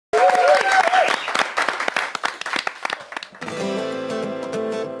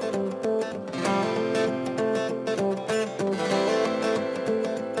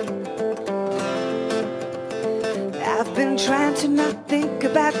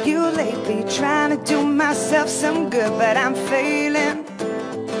about you lately, trying to do myself some good, but I'm failing.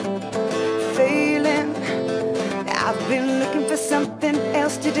 I've been looking for something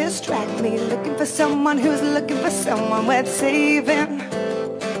else to distract me, looking for someone who's looking for someone worth saving.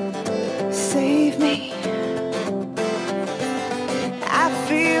 Save me. I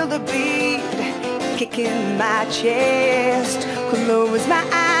feel the beat kicking my chest, close my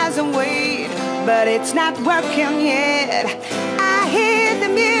eyes and wait, but it's not working yet. I hear the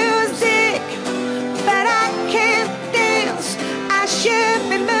music, but I can't dance. I should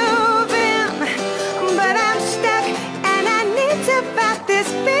be moving, but I'm stuck, and I need to fight this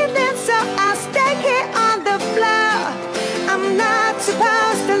feeling, so I'll stay here on the floor. I'm not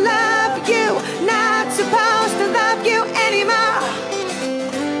supposed to love you, not supposed to love you anymore.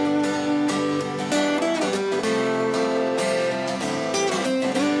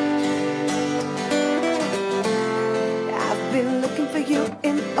 I've been looking for you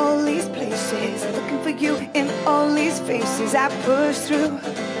in all these places, looking for you in all these faces. I push through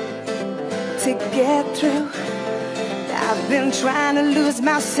to get through. I've been trying to lose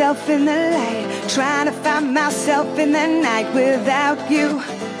myself in the light, trying to find myself in the night without you.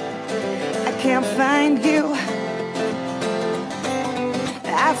 I can't find you.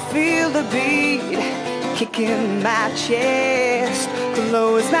 I feel the beat kicking my chest,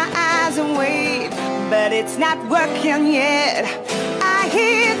 close my eyes and wait, but it's not working yet.